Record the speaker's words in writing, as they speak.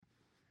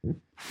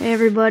Hey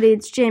everybody,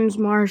 it's James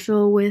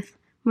Marshall with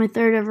my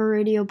third ever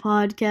radio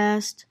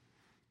podcast,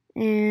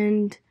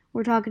 and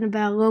we're talking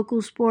about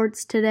local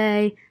sports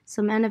today,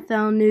 some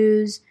NFL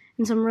news,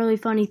 and some really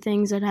funny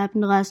things that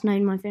happened last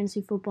night in my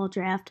fantasy football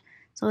draft.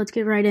 So let's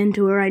get right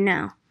into it right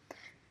now.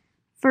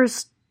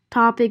 First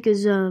topic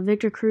is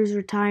Victor Cruz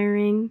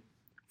retiring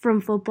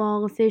from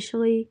football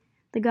officially.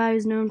 The guy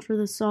who's known for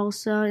the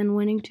salsa and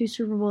winning 2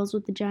 Super Bowls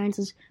with the Giants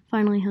has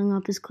finally hung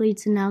up his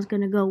cleats and now is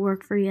going to go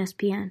work for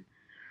ESPN.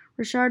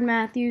 Rashard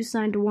Matthews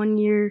signed a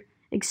 1-year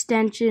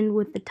extension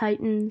with the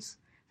Titans.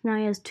 Now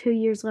he has 2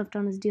 years left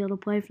on his deal to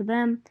play for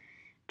them.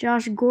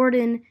 Josh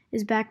Gordon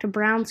is back to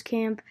Browns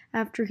camp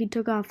after he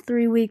took off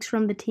 3 weeks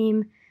from the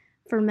team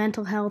for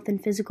mental health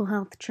and physical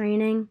health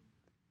training.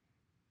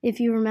 If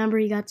you remember,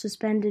 he got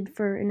suspended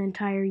for an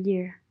entire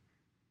year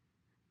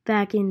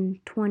back in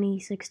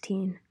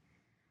 2016.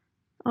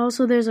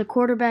 Also, there's a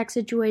quarterback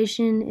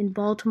situation in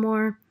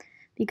Baltimore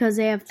because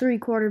they have 3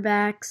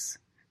 quarterbacks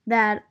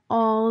that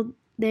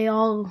they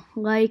all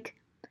like,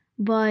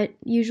 but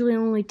usually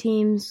only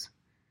teams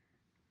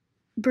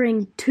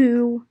bring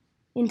 2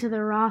 into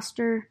their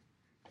roster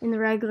in the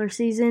regular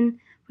season,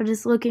 but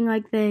it's looking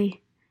like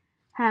they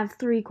have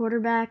 3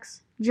 quarterbacks.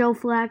 Joe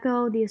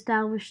Flacco, the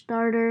established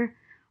starter,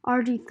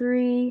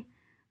 RG3,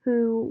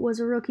 who was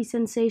a rookie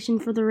sensation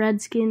for the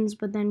Redskins,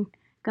 but then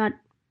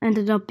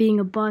ended up being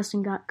a bust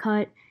and got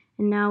cut,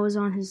 and now is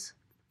on his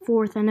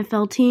 4th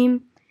NFL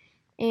team,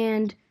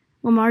 and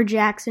Lamar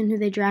Jackson, who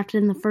they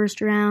drafted in the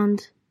first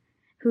round,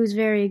 who's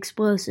very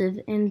explosive,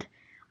 and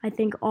I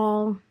think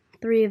all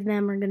 3 of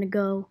them are going to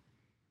go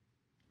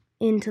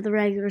into the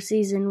regular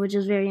season, which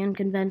is very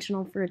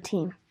unconventional for a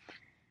team.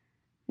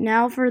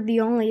 Now for the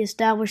only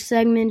established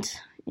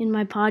segment in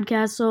my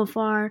podcast so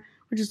far,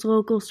 which is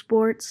local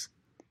sports.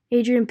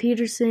 Adrian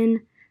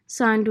Peterson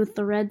signed with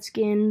the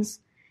Redskins,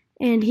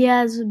 and he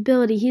has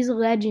ability. He's a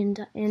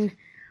legend and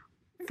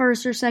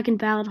first or second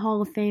ballot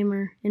Hall of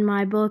Famer in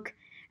my book.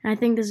 And I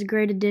think this is a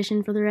great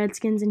addition for the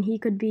Redskins, and he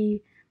could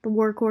be the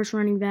workhorse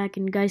running back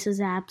in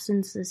Geis's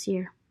absence this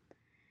year.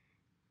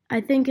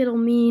 I think it'll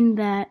mean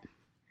that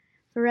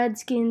the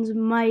Redskins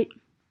might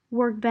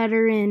work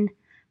better in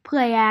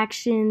play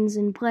actions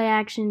and play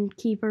action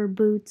keeper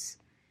boots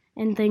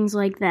and things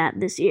like that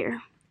this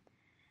year.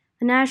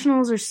 The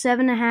Nationals are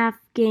 7.5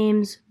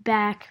 games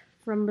back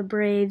from the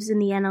Braves in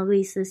the NL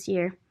East this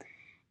year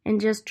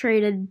and just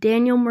traded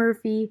Daniel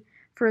Murphy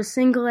for a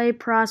single-A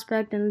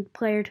prospect and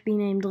player to be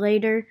named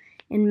later,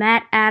 and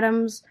Matt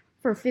Adams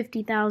for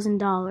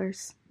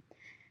 $50,000.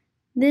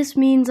 This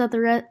means that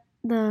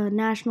the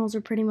Nationals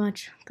are pretty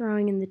much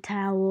throwing in the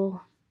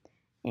towel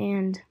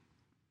and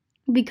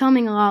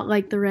becoming a lot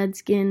like the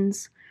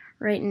Redskins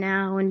right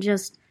now and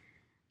just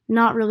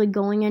not really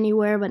going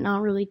anywhere but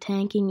not really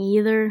tanking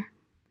either.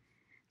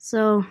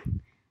 So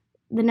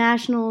the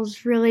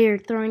Nationals really are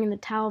throwing in the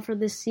towel for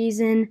this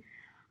season.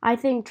 I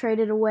think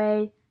traded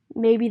away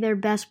maybe their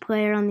best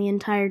player on the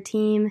entire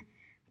team,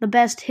 the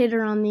best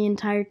hitter on the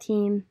entire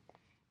team,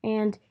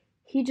 and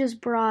he just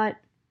brought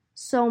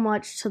so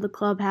much to the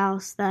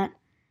clubhouse that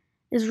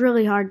is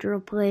really hard to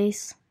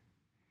replace.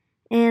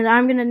 And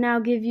I'm going to now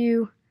give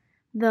you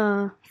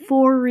the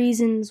 4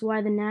 reasons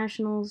why the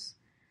Nationals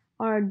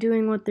are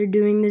doing what they're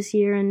doing this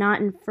year and not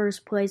in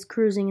first place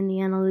cruising in the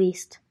NL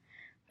East.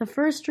 The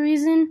first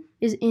reason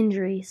is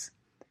injuries.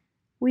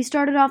 We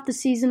started off the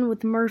season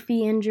with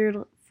Murphy injured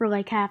for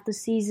like half the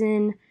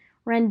season.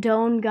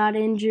 Rendon got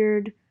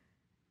injured.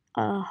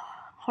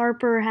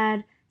 Harper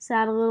had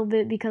sat a little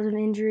bit because of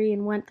injury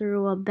and went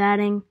through a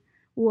batting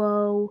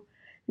woe.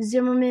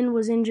 Zimmerman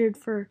was injured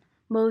for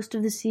most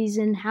of the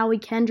season. Howie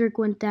Kendrick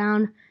went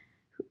down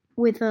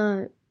with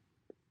a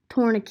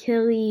torn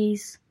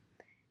Achilles.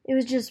 It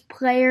was just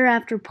player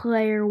after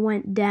player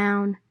went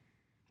down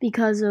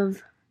because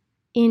of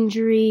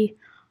injury.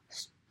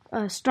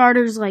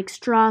 Starters like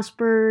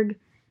Strasburg,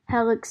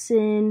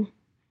 Hellickson,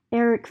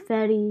 Eric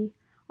Fetty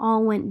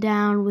all went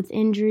down with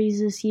injuries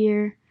this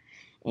year,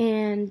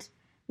 and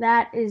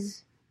that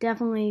is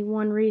definitely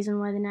one reason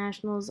why the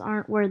Nationals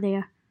aren't where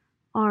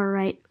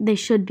they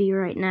should be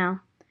right now.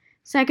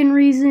 Second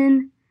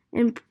reason,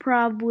 and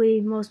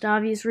probably most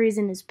obvious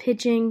reason, is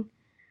pitching.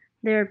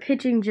 Their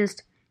pitching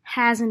just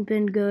hasn't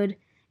been good,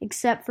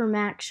 except for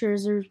Max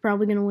Scherzer, who's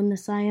probably going to win the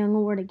Cy Young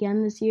Award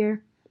again this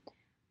year.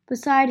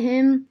 Beside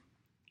him,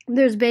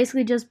 there's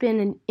basically just been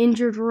an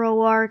injured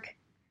Roark,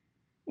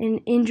 an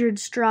injured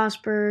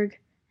Strasburg,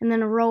 and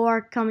then a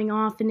Roark coming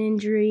off an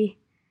injury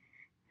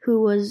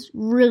who was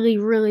really,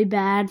 really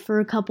bad for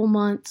a couple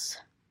months.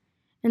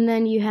 And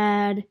then you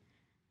had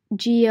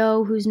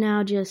Gio, who's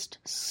now just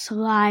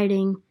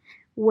sliding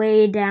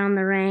way down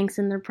the ranks,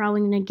 and they're probably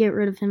going to get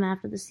rid of him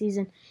after the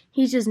season.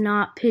 He's just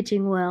not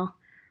pitching well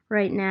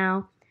right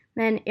now.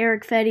 Then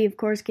Eric Fetty, of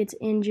course, gets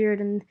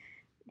injured, and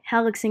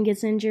Hellickson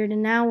gets injured,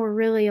 and now we're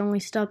really only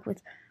stuck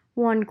with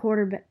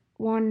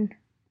one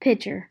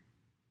pitcher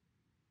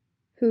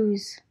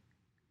who's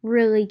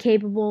really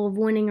capable of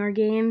winning our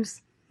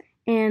games,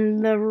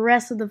 and the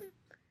rest of the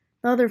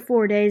other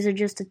 4 days are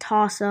just a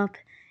toss-up,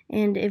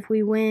 and if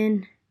we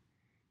win,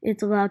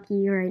 it's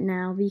lucky right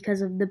now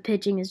because of the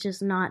pitching is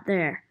just not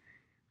there.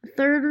 The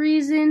third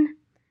reason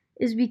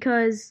is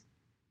because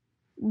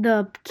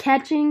the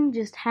catching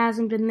just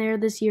hasn't been there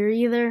this year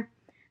either.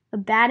 The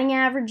batting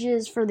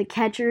averages for the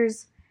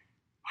catchers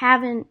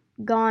haven't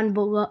gone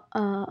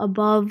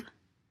above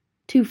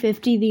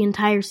 250 the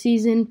entire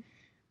season.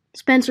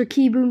 Spencer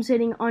Keyboom's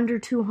hitting under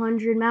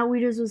 200. Matt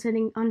Wieters was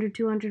hitting under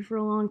 200 for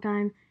a long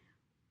time,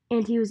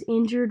 and he was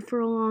injured for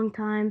a long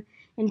time.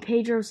 And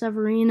Pedro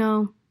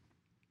Severino,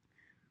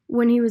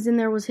 when he was in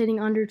there, was hitting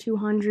under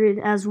 200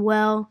 as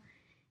well.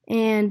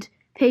 And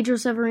Pedro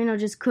Severino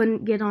just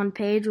couldn't get on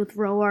page with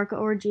Roark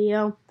or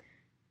Gio,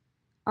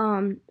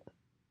 and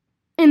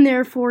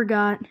therefore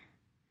got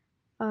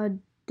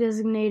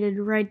designated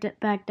right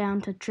back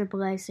down to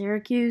AAA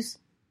Syracuse.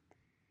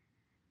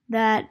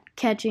 That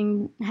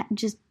catching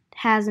just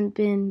hasn't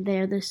been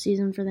there this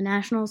season for the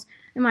Nationals.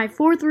 And my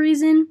fourth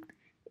reason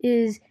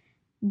is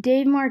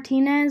Dave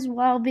Martinez,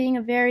 while being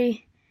a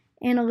very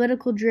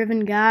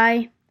analytical-driven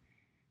guy,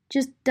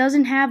 just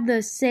doesn't have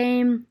the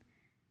same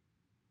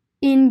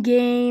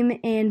in-game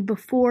and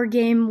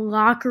before-game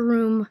locker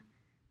room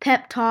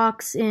pep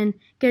talks and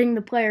getting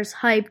the players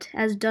hyped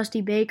as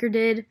Dusty Baker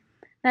did.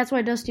 That's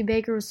why Dusty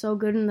Baker was so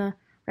good in the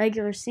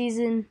regular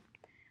season.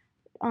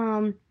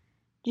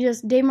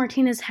 Just Dave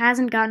Martinez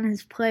hasn't gotten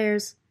his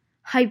players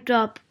hyped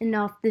up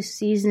enough this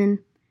season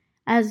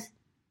as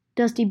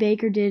Dusty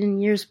Baker did in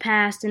years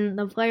past, and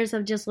the players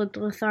have just looked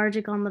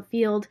lethargic on the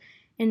field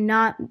and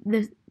not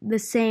the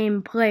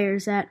same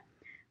players that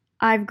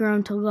I've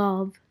grown to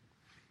love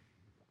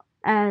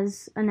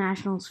as a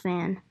Nationals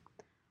fan.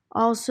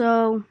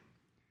 Also,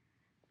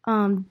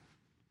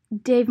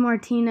 Dave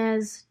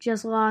Martinez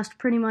just lost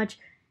pretty much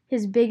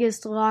his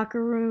biggest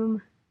locker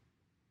room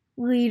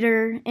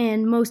leader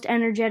and most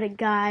energetic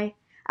guy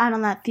out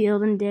on that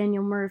field in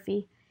Daniel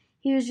Murphy.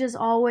 He was just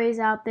always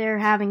out there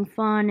having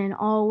fun and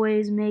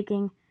always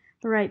making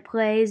the right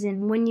plays,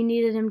 and when you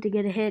needed him to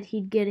get a hit,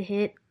 he'd get a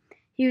hit.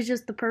 He was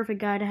just the perfect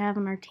guy to have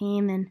on our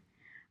team, and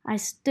I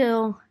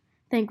still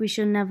think we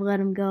shouldn't have let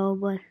him go,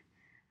 but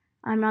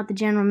I'm not the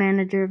general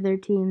manager of their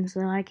team,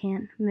 so I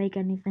can't make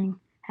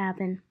anything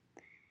happen.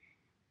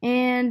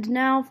 And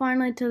now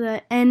finally to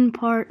the end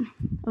part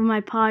of my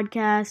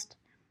podcast,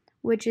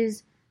 which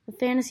is the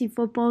fantasy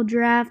football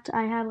draft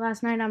I had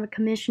last night. I'm a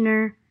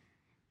commissioner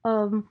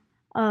of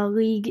a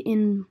league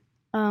in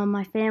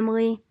my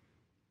family,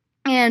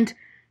 and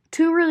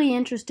two really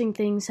interesting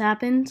things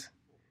happened.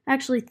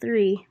 Actually,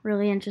 three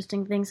really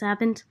interesting things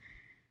happened.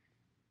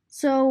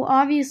 So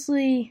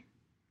obviously,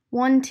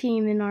 one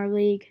team in our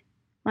league,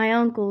 my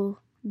uncle,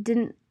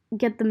 didn't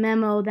get the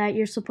memo that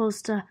you're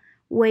supposed to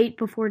wait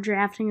before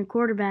drafting a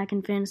quarterback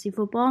in fantasy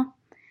football.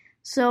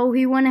 So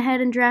he went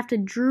ahead and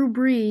drafted Drew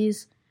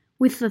Brees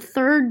with the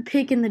third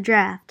pick in the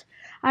draft.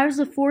 I was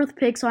the fourth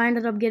pick, so I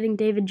ended up getting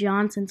David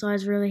Johnson, so I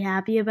was really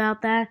happy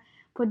about that.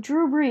 But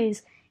Drew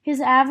Brees, his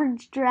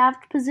average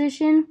draft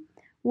position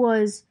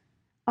was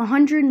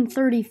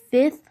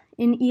 135th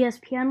in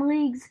ESPN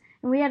leagues,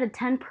 and we had a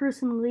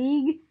 10-person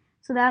league,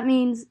 so that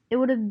means it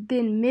would have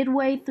been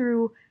midway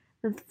through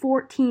the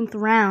 14th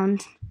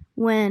round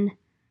when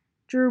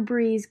Drew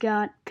Brees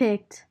got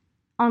picked,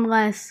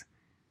 unless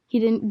he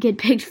didn't get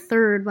picked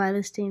third by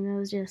this team. It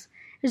was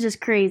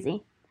just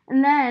crazy.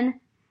 And then,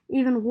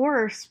 even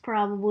worse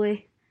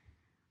probably,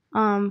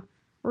 Rob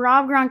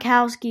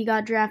Gronkowski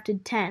got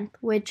drafted 10th,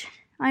 which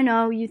I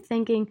know you're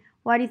thinking,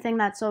 why do you think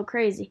that's so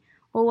crazy?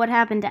 Well, what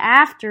happened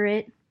after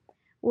it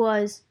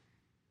was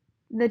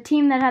the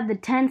team that had the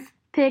 10th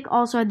pick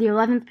also had the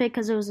 11th pick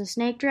because it was a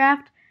snake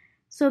draft.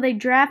 So they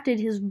drafted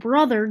his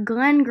brother,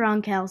 Glenn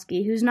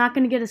Gronkowski, who's not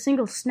going to get a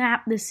single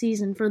snap this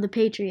season for the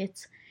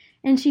Patriots.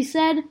 And she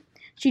said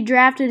she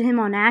drafted him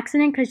on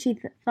accident because she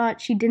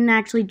thought she didn't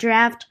actually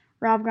draft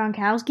Rob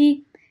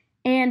Gronkowski.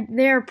 And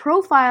their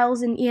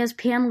profiles in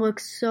ESPN look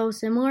so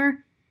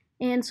similar.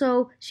 And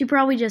so she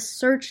probably just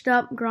searched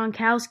up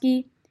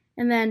Gronkowski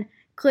and then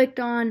clicked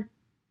on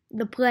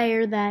the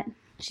player that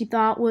she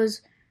thought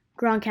was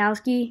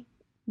Gronkowski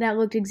that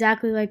looked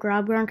exactly like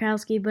Rob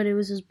Gronkowski, but it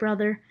was his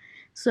brother.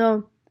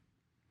 So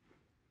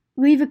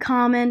leave a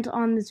comment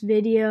on this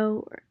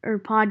video or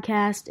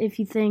podcast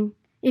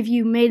if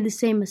you made the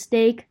same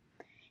mistake.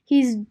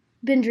 He's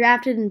been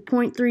drafted in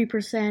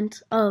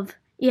 0.3% of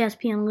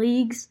ESPN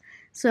leagues.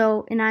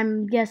 So, and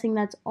I'm guessing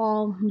that's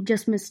all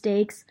just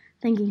mistakes,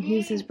 thinking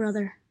he's his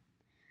brother.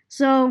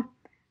 So,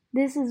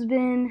 this has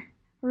been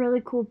a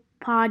really cool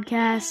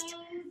podcast,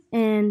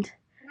 and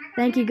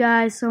thank you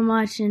guys so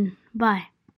much, and bye.